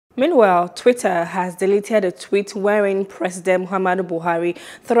Meanwhile, Twitter has deleted a tweet wherein President Muhammadu Buhari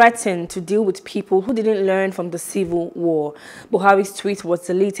threatened to deal with people who didn't learn from the civil war. Buhari's tweet was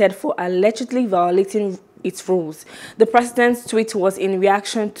deleted for allegedly violating its rules. The president's tweet was in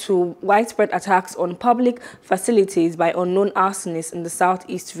reaction to widespread attacks on public facilities by unknown arsonists in the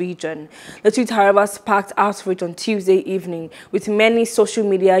southeast region. The tweet, however, sparked outrage on Tuesday evening, with many social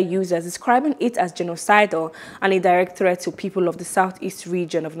media users describing it as genocidal and a direct threat to people of the southeast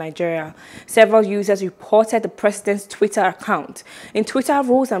region of Nigeria. Several users reported the president's Twitter account. In Twitter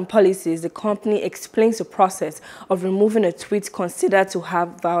rules and policies, the company explains the process of removing a tweet considered to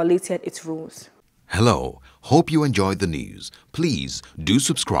have violated its rules. Hello, hope you enjoyed the news. Please do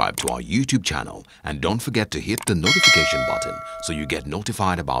subscribe to our YouTube channel and don't forget to hit the notification button so you get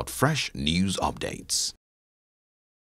notified about fresh news updates.